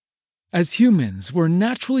As humans, we're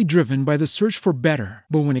naturally driven by the search for better.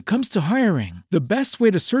 But when it comes to hiring, the best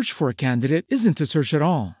way to search for a candidate isn't to search at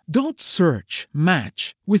all. Don't search,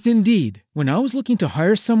 match with Indeed. When I was looking to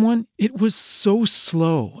hire someone, it was so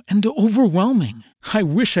slow and overwhelming. I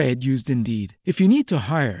wish I had used Indeed. If you need to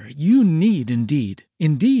hire, you need Indeed.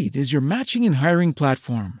 Indeed is your matching and hiring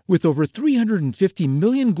platform with over 350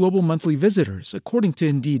 million global monthly visitors, according to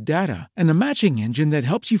Indeed data, and a matching engine that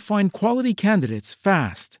helps you find quality candidates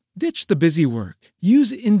fast. Ditch the busy work.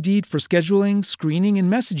 Use Indeed for scheduling, screening,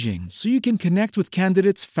 and messaging so you can connect with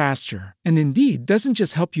candidates faster. And Indeed doesn't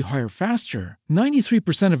just help you hire faster.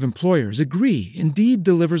 93% of employers agree Indeed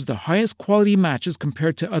delivers the highest quality matches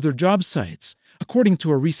compared to other job sites, according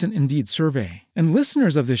to a recent Indeed survey. And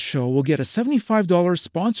listeners of this show will get a $75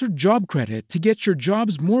 sponsored job credit to get your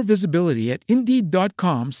jobs more visibility at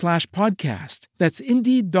Indeed.com/podcast. That's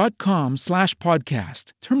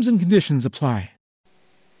Indeed.com/podcast. Terms and conditions apply.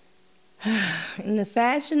 In the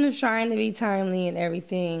fashion of trying to be timely and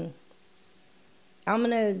everything, I'm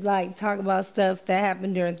going to talk about stuff that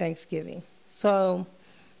happened during Thanksgiving. So,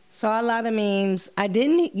 saw a lot of memes.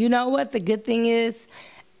 You know what the good thing is?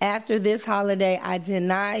 After this holiday, I did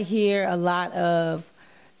not hear a lot of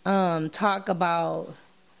talk about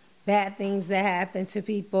bad things that happened to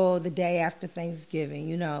people the day after Thanksgiving.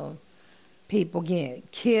 You know, people getting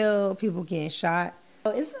killed, people getting shot.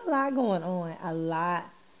 So it's a lot going on,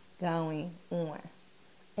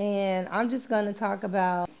 And I'm just going to talk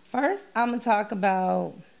about, first I'm going to talk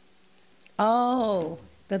about, the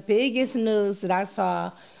biggest news that I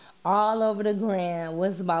saw all over the gram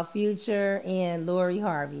was about Future and Lori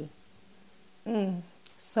Harvey.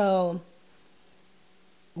 So,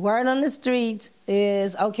 word on the streets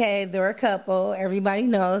is, okay, they're a couple. Everybody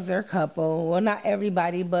knows they're a couple. Well, not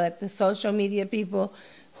everybody, but the social media people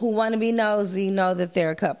who want to be nosy know that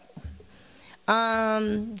they're a couple.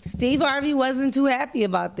 Steve Harvey wasn't too happy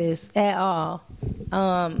about this at all.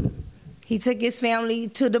 He took his family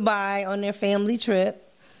to Dubai on their family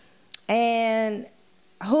trip. And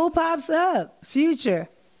who pops up? Future.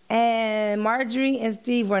 And Marjorie and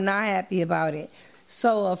Steve were not happy about it.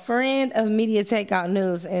 So a friend of Media Takeout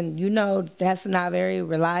News, and you know that's not a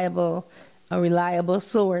reliable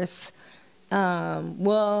source.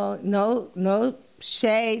 Well, no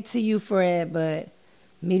shade to you for it, but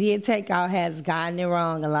Media Takeout has gotten it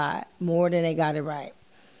wrong a lot, more than they got it right.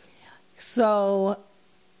 So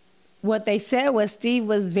what they said was Steve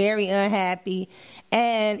was very unhappy.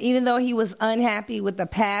 And even though he was unhappy with the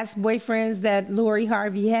past boyfriends that Lori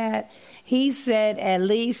Harvey had, he said at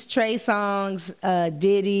least Trey Songz,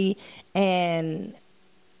 Diddy, and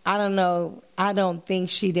I don't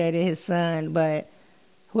think she dated his son, but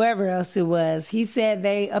whoever else it was, he said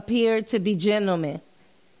they appeared to be gentlemen.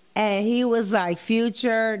 And he was like,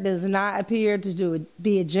 Future does not appear to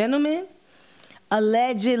be a gentleman.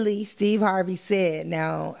 Allegedly, Steve Harvey said.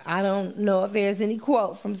 Now, I don't know if there's any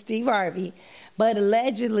quote from Steve Harvey, but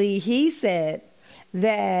allegedly he said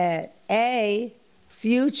that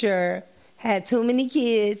Future had too many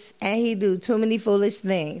kids and he do too many foolish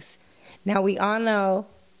things. Now, we all know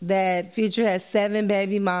that Future has 7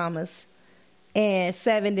 baby mamas and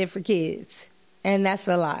 7 different kids, and that's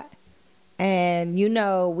a lot. And, you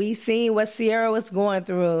know, we seen what Sierra was going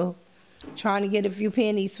through, trying to get a few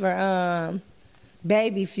pennies for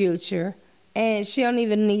baby Future. And she don't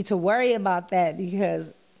even need to worry about that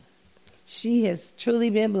because she has truly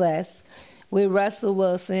been blessed with Russell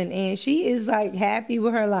Wilson. And she is, happy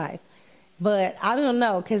with her life. But I don't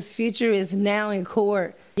know, because Future is now in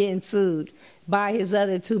court getting sued by his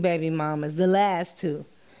other 2 baby mamas, the last 2.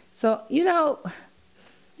 So, you know,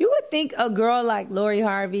 you would think a girl like Lori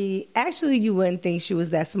Harvey, actually you wouldn't think she was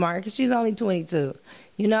that smart because she's only 22.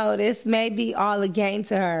 You know, this may be all a game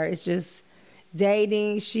to her. It's just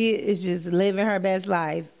dating. She is just living her best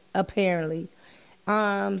life, apparently.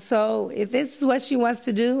 So if this is what she wants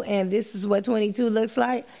to do and this is what 22 looks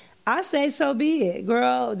like, I say so be it.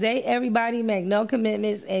 Girl, date everybody, make no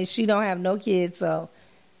commitments, and she don't have no kids. So,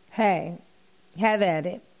 hey, have at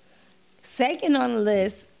it. Second on the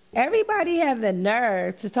list, everybody had the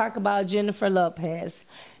nerve to talk about Jennifer Lopez.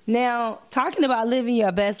 Now, talking about living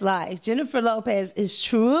your best life, Jennifer Lopez is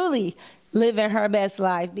truly living her best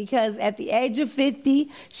life because at the age of 50,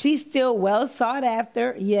 she's still well sought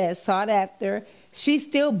after. Yes, sought after. She's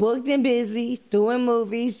still booked and busy, doing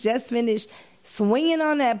movies, just finished swinging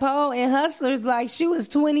on that pole in Hustlers like she was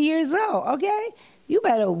 20 years old, okay? You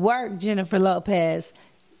better work, Jennifer Lopez,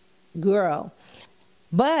 girl.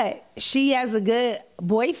 But she has a good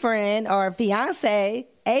boyfriend or fiance,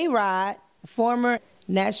 A-Rod, former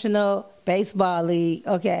National Baseball League,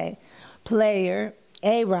 player,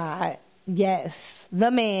 A-Rod. Yes, the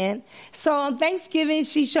man. So on Thanksgiving,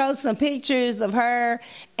 she showed some pictures of her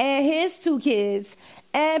and his 2 kids,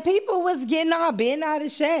 and people was getting all bent out of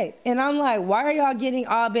shape. And I'm like, why are y'all getting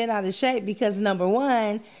all bent out of shape? Because number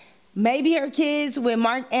one, maybe her kids with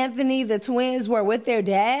Mark Anthony, the twins, were with their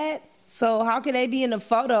dad. So how could they be in the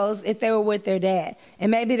photos if they were with their dad?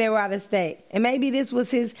 And maybe they were out of state. And maybe this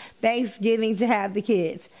was his Thanksgiving to have the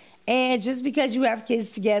kids. And just because you have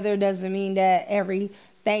kids together doesn't mean that every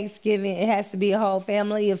Thanksgiving it has to be a whole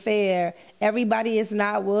family affair. Everybody is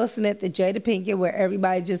not Will Smith and Jada Pinkett where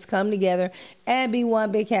everybody just come together and be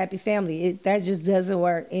one big happy family. That just doesn't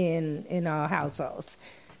work in our households.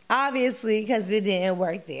 Obviously, because it didn't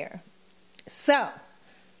work there. So,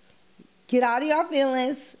 get out of your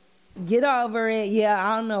feelings. Get over it. Yeah,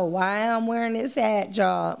 I don't know why I'm wearing this hat,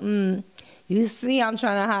 y'all. You see, I'm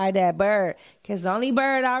trying to hide that bird. Because the only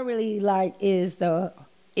bird I really like is the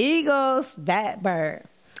Eagles, that bird.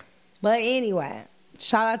 But anyway,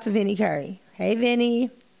 shout out to Vinnie Curry. Hey, Vinnie.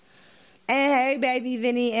 And hey, baby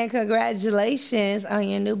Vinnie, and congratulations on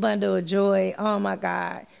your new bundle of joy. Oh, my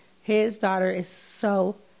God. His daughter is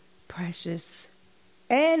so precious.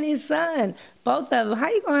 And his son, both of them. How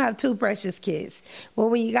you going to have 2 precious kids? Well,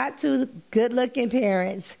 when you got 2 good-looking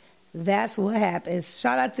parents, that's what happens.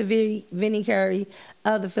 Shout out to Vinnie Curry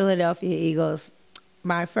of the Philadelphia Eagles.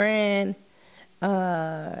 My friend,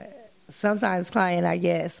 sometimes client, I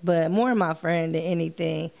guess, but more my friend than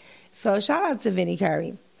anything. So shout out to Vinnie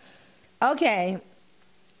Curry. Okay,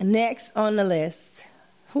 next on the list.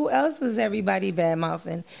 Who else was everybody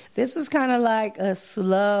bad-mouthing? This was kind of like a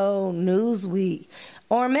slow news week.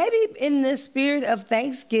 Or maybe in the spirit of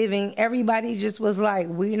Thanksgiving, everybody just was like,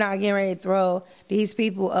 we're not getting ready to throw these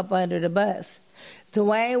people up under the bus.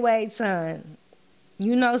 Dwayne Wade's son.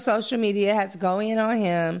 You know social media has to go in on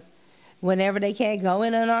him. Whenever they can't go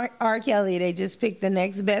in on R. Kelly, they just pick the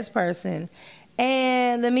next best person.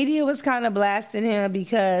 And the media was kind of blasting him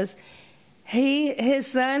because his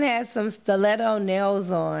son had some stiletto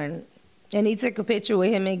nails on. And he took a picture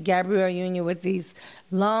with him and Gabrielle Union with these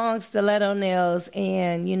long stiletto nails.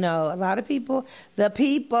 And, you know, a lot of people, the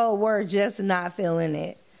people were just not feeling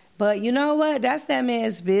it. But you know what? That's that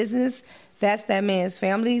man's business. That's that man's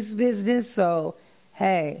family's business. So,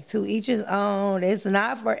 hey, to each his own. It's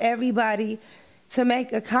not for everybody to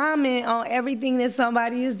make a comment on everything that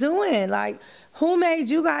somebody is doing. Like, who made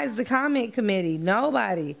you guys the comment committee?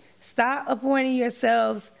 Nobody. Stop appointing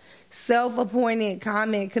yourselves self-appointed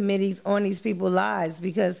comment committees on these people's lives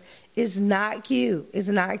because it's not cute. It's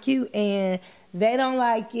not cute, and they don't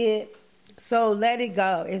like it, so let it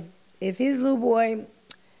go. If his little boy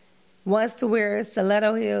wants to wear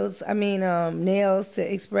stiletto nails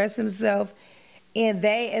to express himself, and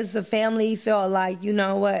they as a family felt like, you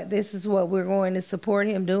know what, this is what we're going to support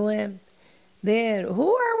him doing, then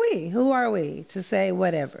who are we? Who are we to say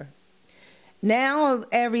whatever? Now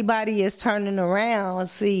everybody is turning around,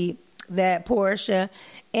 see that Portia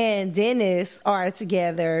and Dennis are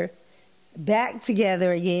together, back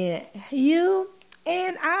together again. You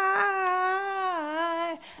and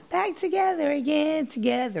I, back together again,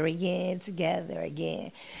 together again, together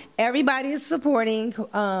again. Everybody is supporting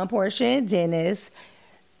Portia and Dennis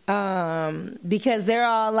because they're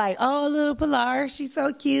all like, oh, little Pilar, she's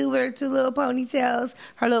so cute with her 2 little ponytails,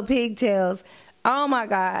 her little pigtails. Oh, my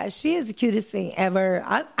gosh, she is the cutest thing ever.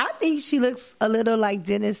 I think she looks a little like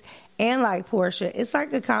Dennis and like Portia. It's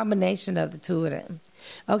like a combination of the 2 of them.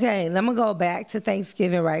 Okay, let me go back to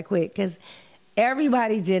Thanksgiving right quick because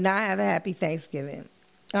everybody did not have a happy Thanksgiving.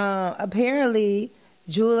 Apparently,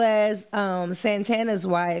 Jules Santana's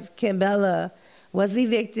wife, Kimbella, was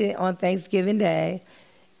evicted on Thanksgiving Day.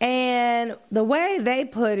 And the way they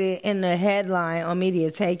put it in the headline on Media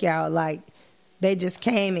Takeout, like, they just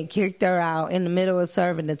came and kicked her out in the middle of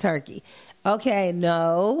serving the turkey. Okay,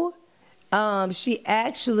 no. She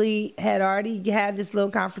actually had already had this little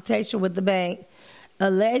confrontation with the bank.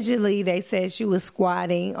 Allegedly, they said she was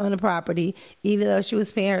squatting on the property, even though she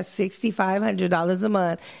was paying her $6,500 a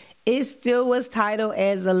month. It still was titled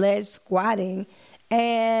as alleged squatting,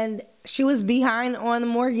 and she was behind on the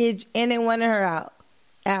mortgage, and they wanted her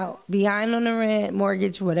out, behind on the rent,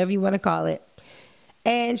 mortgage, whatever you want to call it.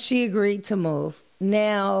 And she agreed to move.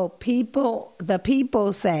 Now, the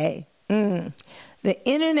people say, the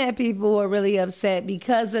internet people were really upset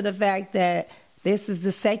because of the fact that this is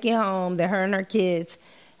the second home that her and her kids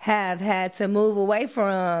have had to move away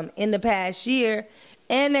from in the past year.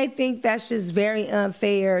 And they think that's just very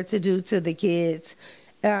unfair to do to the kids.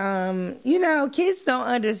 Kids don't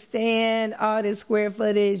understand all this square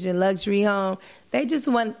footage and luxury home. They just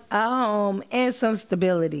want a home and some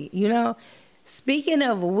stability, Speaking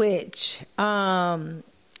of which,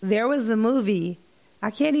 there was a movie.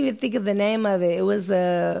 I can't even think of the name of it. It was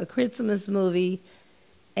a Christmas movie.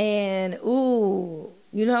 And, ooh,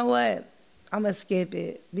 you know what? I'm going to skip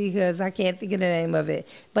it because I can't think of the name of it.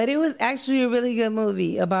 But it was actually a really good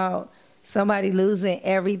movie about somebody losing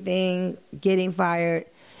everything, getting fired,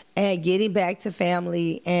 and getting back to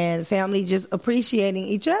family, and family just appreciating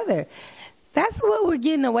each other. That's what we're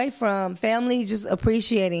getting away from, family just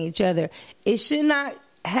appreciating each other. It should not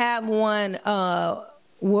have one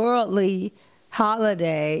worldly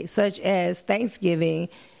holiday such as Thanksgiving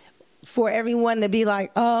for everyone to be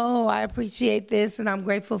like, oh, I appreciate this and I'm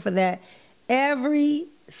grateful for that. Every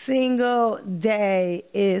single day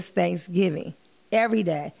is Thanksgiving. Every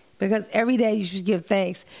day. Because every day you should give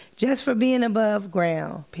thanks just for being above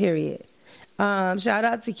ground, period. Shout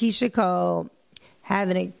out to Keisha Cole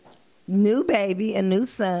having a new baby, a new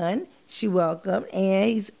son. She welcomed,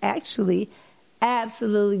 and he's actually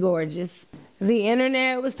absolutely gorgeous. The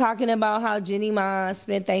internet was talking about how Jenny Ma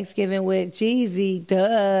spent Thanksgiving with Jeezy. Duh,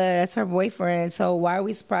 that's her boyfriend. So why are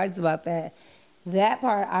we surprised about that? That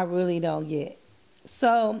part I really don't get.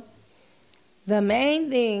 So the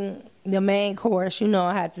main course,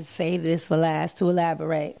 I had to save this for last to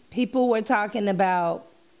elaborate. People were talking about,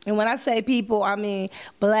 and when I say people, I mean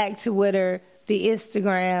Black Twitter, the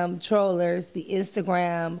Instagram trollers, the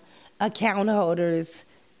Instagram account holders,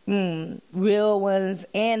 real ones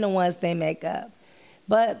and the ones they make up.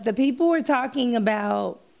 But the people were talking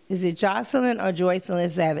about, is it Jocelyn or Joycelyn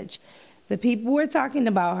Savage? The people were talking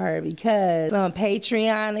about her because on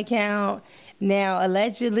Patreon account, now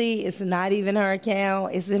allegedly it's not even her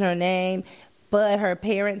account, it's in her name, but her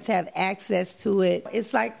parents have access to it.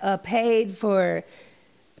 It's like a paid for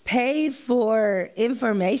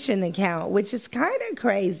information account, which is kind of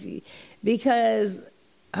crazy because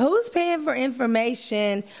who's paying for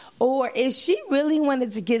information? Or if she really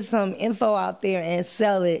wanted to get some info out there and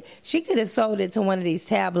sell it, she could have sold it to one of these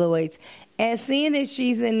tabloids. And seeing that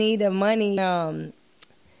she's in need of money,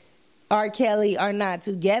 R. Kelly are not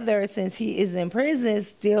together since he is in prison,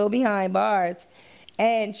 still behind bars.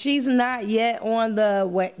 And she's not yet on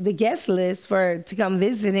the guest list to come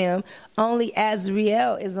visit him. Only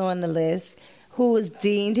Azriel is on the list, who is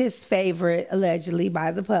deemed his favorite, allegedly,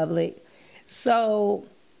 by the public. So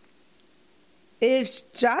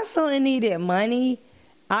if Jocelyn needed money,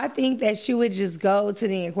 I think that she would just go to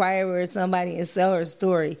the Inquirer or somebody and sell her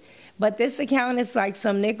story. But this account is like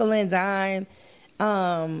some nickel and dime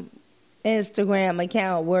Instagram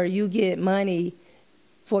account where you get money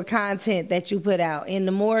for content that you put out. And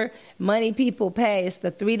the more money people pay, it's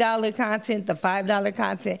the $3 content, the $5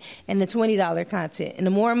 content, and the $20 content. And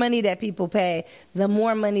the more money that people pay, the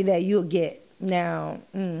more money that you'll get. Now,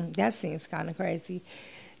 that seems kind of crazy.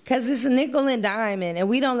 Because it's a nickel and dime, and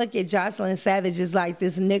we don't look at Jocelyn Savage as like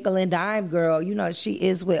this nickel and dime girl. She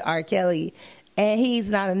is with R. Kelly, and he's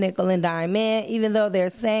not a nickel and dime man, even though they're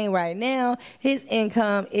saying right now his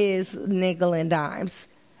income is nickel and dimes.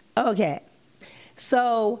 Okay.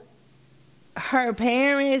 So her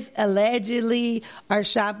parents allegedly are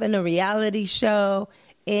shopping a reality show,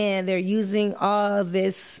 and they're using all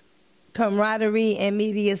this camaraderie and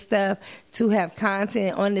media stuff to have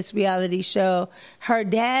content on this reality show. Her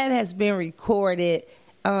dad has been recorded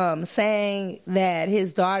saying that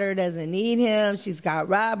his daughter doesn't need him. She's got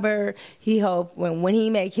Robert. He hoped when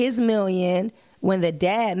he make his million, when the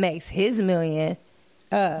dad makes his million,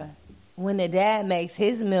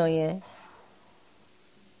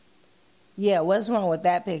 yeah, what's wrong with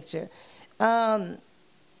that picture? That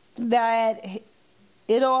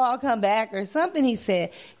it'll all come back or something. He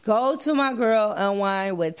said, go to my girl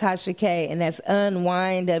Unwind with Tasha K, and that's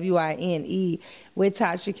Unwind, W-I-N-E, with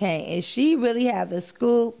Tasha K. And she really had the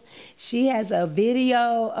scoop. She has a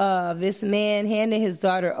video of this man handing his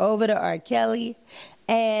daughter over to R. Kelly.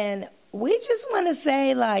 And we just want to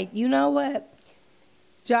say, like, you know what?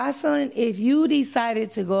 Jocelyn, if you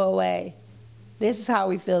decided to go away, this is how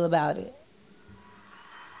we feel about it.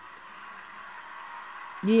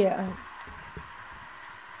 Yeah.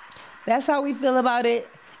 That's how we feel about it.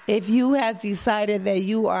 If you have decided that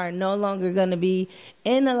you are no longer going to be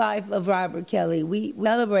in the life of Robert Kelly, we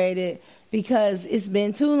celebrate it because it's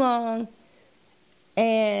been too long.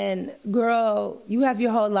 And girl, you have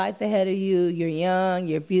your whole life ahead of you. You're young,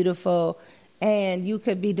 you're beautiful, and you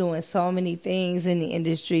could be doing so many things in the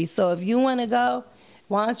industry. So if you want to go,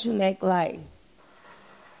 why don't you make like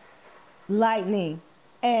lightning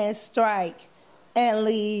and strike and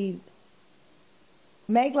leave?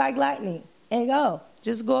 Make like lightning and go.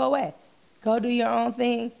 Just go away. Go do your own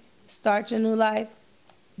thing. Start your new life.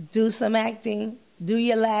 Do some acting. Do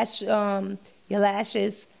your lashes.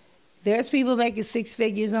 There's people making 6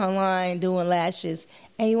 figures online doing lashes,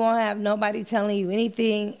 and you won't have nobody telling you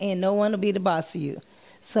anything, and no one will be the boss of you.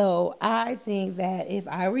 So I think that if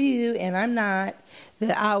I were you, and I'm not,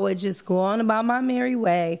 that I would just go on about my merry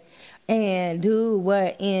way and do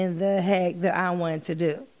what in the heck that I wanted to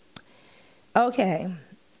do. Okay.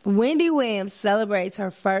 Wendy Williams celebrates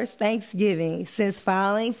her first Thanksgiving since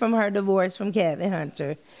filing from her divorce from Kevin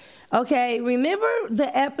Hunter. Okay, remember the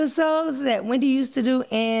episodes that Wendy used to do?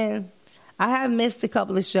 And I have missed a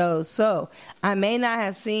couple of shows, so I may not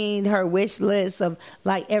have seen her wish list of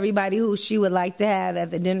like everybody who she would like to have at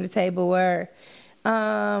the dinner table were.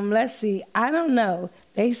 Let's see. I don't know.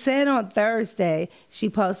 They said on Thursday she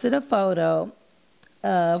posted a photo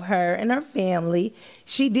of her and her family.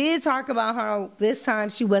 She did talk about how this time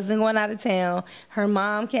she wasn't going out of town. Her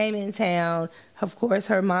mom came in town. Of course,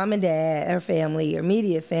 her mom and dad, her family, her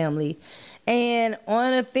immediate family. And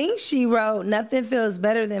on a thing she wrote, nothing feels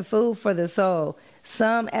better than food for the soul.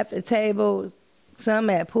 Some at the table, some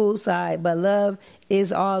at poolside, but love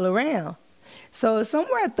is all around. So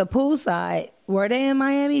somewhere at the poolside, were they in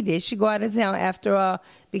Miami? Did she go out of town after all?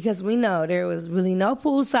 Because we know there was really no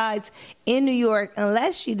poolsides in New York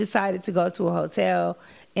unless she decided to go to a hotel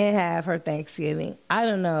and have her Thanksgiving. I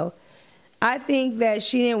don't know. I think that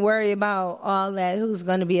she didn't worry about all that, who's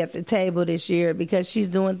going to be at the table this year, because she's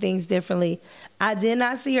doing things differently. I did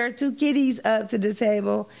not see her two kitties up to the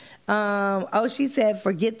table. She said,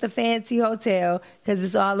 forget the fancy hotel because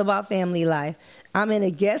it's all about family life. I'm in a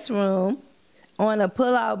guest room on a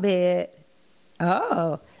pull-out bed.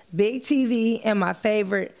 Oh, big TV and my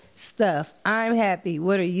favorite stuff. I'm happy.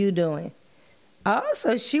 What are you doing? Oh,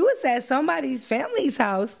 so she was at somebody's family's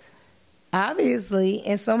house, obviously,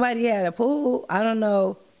 and somebody had a pool. I don't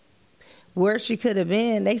know where she could have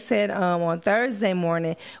been. They said on Thursday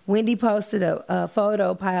morning, Wendy posted a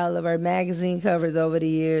photo pile of her magazine covers over the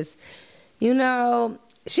years. You know,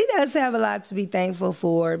 she does have a lot to be thankful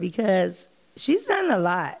for because she's done a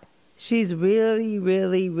lot. She's really,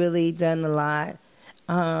 really, really done a lot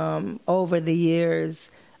over the years.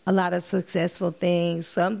 A lot of successful things.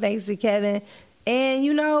 Some thanks to Kevin. And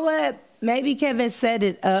you know what? Maybe Kevin set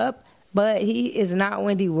it up, but he is not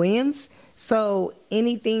Wendy Williams. So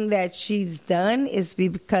anything that she's done is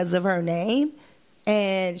because of her name.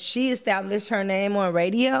 And she established her name on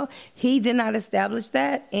radio. He did not establish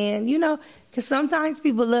that. And, you know, because sometimes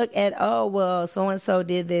people look at, oh, well, so-and-so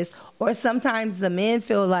did this. Or sometimes the men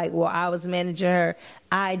feel like, well, I was managing her.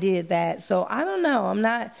 I did that. So I don't know. I'm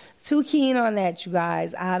not too keen on that, you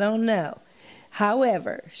guys. I don't know.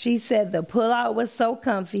 However, she said the pullout was so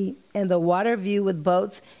comfy and the water view with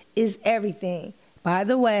boats is everything. By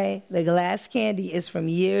the way, the glass candy is from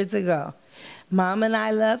years ago. Mom and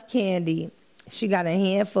I love candy. She got a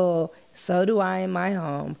handful. So do I in my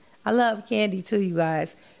home. I love candy too, you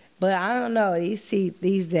guys. But I don't know,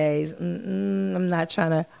 these days, I'm not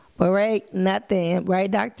trying to break nothing. Right,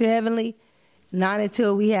 Dr. Heavenly? Not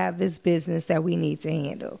until we have this business that we need to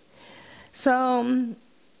handle. So,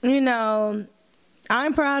 you know,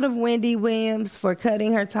 I'm proud of Wendy Williams for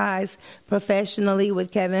cutting her ties professionally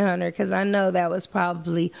with Kevin Hunter, because I know that was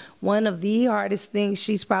probably one of the hardest things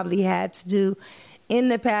she's probably had to do in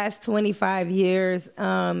the past 25 years.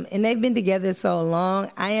 And they've been together so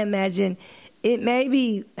long. I imagine it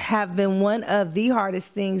maybe have been one of the hardest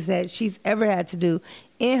things that she's ever had to do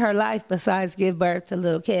in her life besides give birth to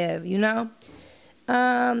little Kev, you know?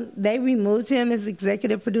 They removed him as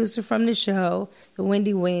executive producer from the show, the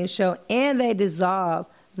Wendy Williams Show, and they dissolved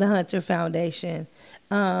the Hunter Foundation.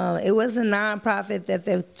 It was a nonprofit that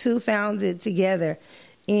the two founded together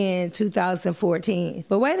in 2014.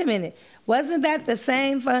 But wait a minute. Wasn't that the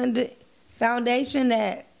same foundation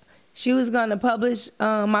that she was going to publish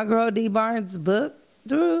my girl Dee Barnes' book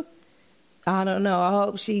through? I don't know. I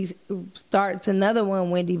hope she starts another one,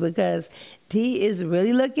 Wendy, because Dee is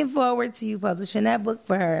really looking forward to you publishing that book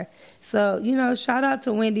for her. So, you know, shout out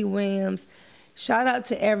to Wendy Williams. Shout out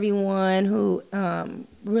to everyone who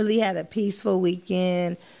really had a peaceful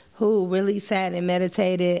weekend, who really sat and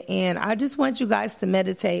meditated. And I just want you guys to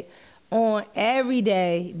meditate on every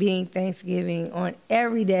day being Thanksgiving. On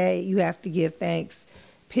every day you have to give thanks,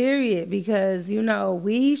 period. Because, you know,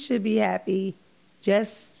 we should be happy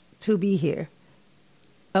just to be here.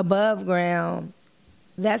 Above ground,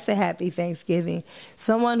 that's a happy Thanksgiving.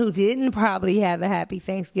 Someone who didn't probably have a happy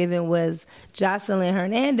Thanksgiving was Jocelyn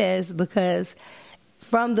Hernandez, because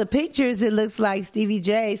from the pictures, it looks like Stevie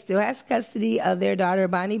J still has custody of their daughter,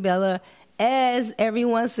 Bonnie Bella, as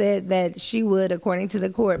everyone said that she would, according to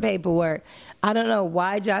the court paperwork. I don't know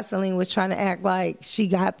why Jocelyn was trying to act like she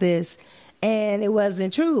got this, and it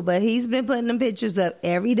wasn't true. But he's been putting them pictures up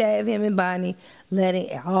every day of him and Bonnie,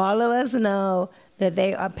 letting all of us know that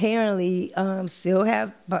they apparently still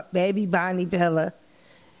have baby Bonnie Bella.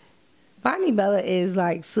 Bonnie Bella is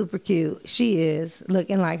like super cute. She is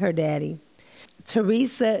looking like her daddy.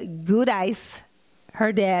 Teresa Giudice,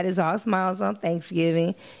 her dad is all smiles on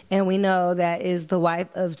Thanksgiving, and we know that is the wife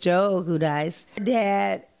of Joe Giudice. Her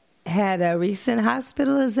dad had a recent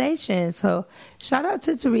hospitalization, so shout out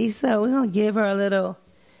to Teresa. We're going to give her a little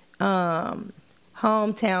hometown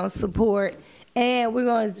support, and we're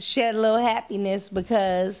going to shed a little happiness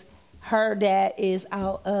because her dad is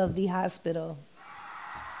out of the hospital.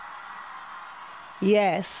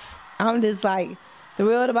 Yes, I'm just like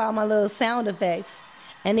thrilled about my little sound effects.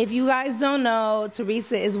 And if you guys don't know,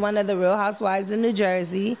 Teresa is one of the Real Housewives in New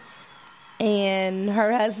Jersey, and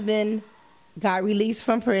her husband got released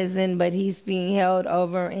from prison, but he's being held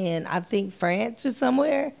over in, I think, France or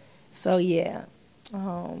somewhere. So, yeah.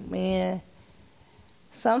 Oh, man.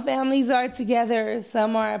 Some families are together,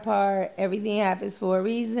 some are apart. Everything happens for a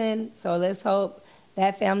reason. So let's hope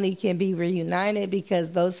that family can be reunited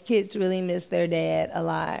because those kids really miss their dad a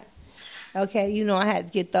lot. Okay, you know I had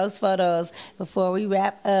to get those photos before we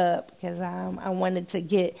wrap up because I wanted to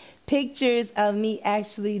get pictures of me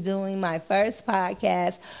actually doing my first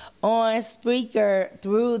podcast on Spreaker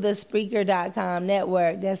through the Spreaker.com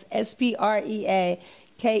network. That's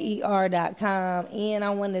SPREAKER.com. And I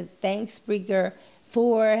want to thank Spreaker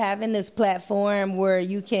for having this platform where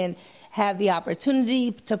you can have the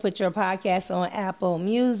opportunity to put your podcast on Apple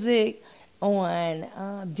Music, on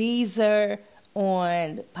Deezer,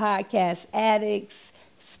 on Podcast Addicts,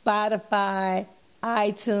 Spotify,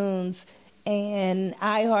 iTunes, and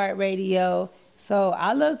iHeartRadio. So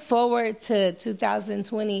I look forward to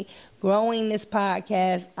 2020 growing this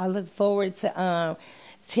podcast. I look forward to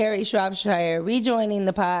Terry Shropshire rejoining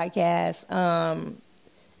the podcast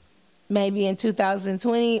maybe in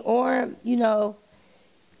 2020, or, you know,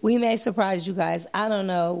 we may surprise you guys. I don't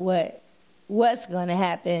know what's going to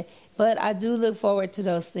happen, but I do look forward to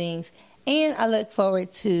those things. And I look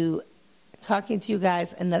forward to talking to you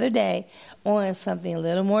guys another day on something a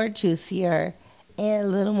little more juicier and a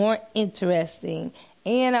little more interesting.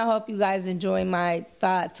 And I hope you guys enjoy my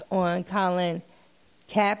thoughts on Colin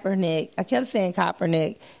Kaepernick. I kept saying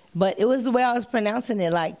Kaepernick, but it was the way I was pronouncing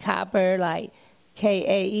it, like copper, like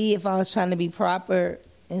Kae, if I was trying to be proper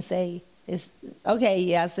and say it's okay.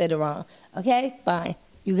 Yeah, I said it wrong. Okay, fine.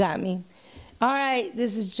 You got me. All right,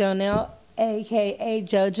 this is Jonelle, a.k.a.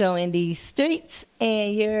 JoJo in these streets,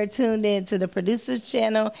 and you're tuned in to the Producer's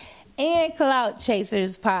Channel and Clout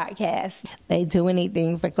Chasers podcast. They do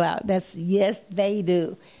anything for clout. Yes, they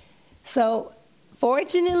do. So,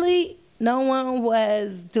 fortunately, no one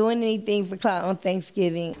was doing anything for clout on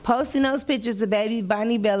Thanksgiving. Posting those pictures of baby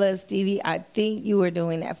Bonnie Bella, Stevie, I think you were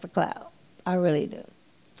doing that for clout. I really do.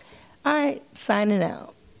 All right, signing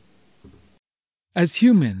out. As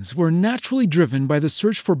humans, we're naturally driven by the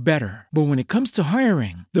search for better. But when it comes to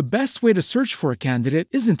hiring, the best way to search for a candidate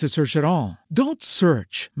isn't to search at all. Don't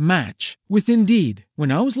search, match with Indeed.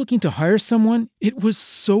 When I was looking to hire someone, it was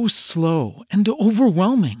so slow and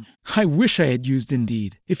overwhelming. I wish I had used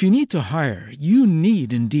Indeed. If you need to hire, you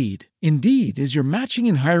need Indeed. Indeed is your matching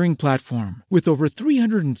and hiring platform with over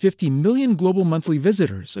 350 million global monthly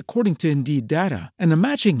visitors, according to Indeed data, and a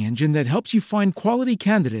matching engine that helps you find quality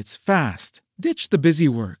candidates fast. Ditch the busy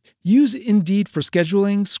work. Use Indeed for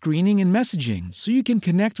scheduling, screening, and messaging so you can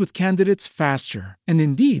connect with candidates faster. And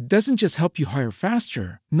Indeed doesn't just help you hire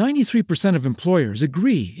faster. 93% of employers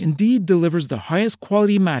agree Indeed delivers the highest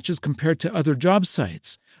quality matches compared to other job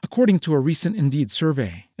sites, according to a recent Indeed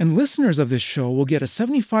survey. And listeners of this show will get a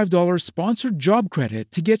 $75 sponsored job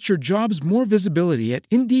credit to get your jobs more visibility at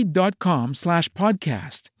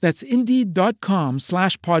Indeed.com/podcast. That's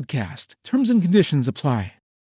Indeed.com/podcast. Terms and conditions apply.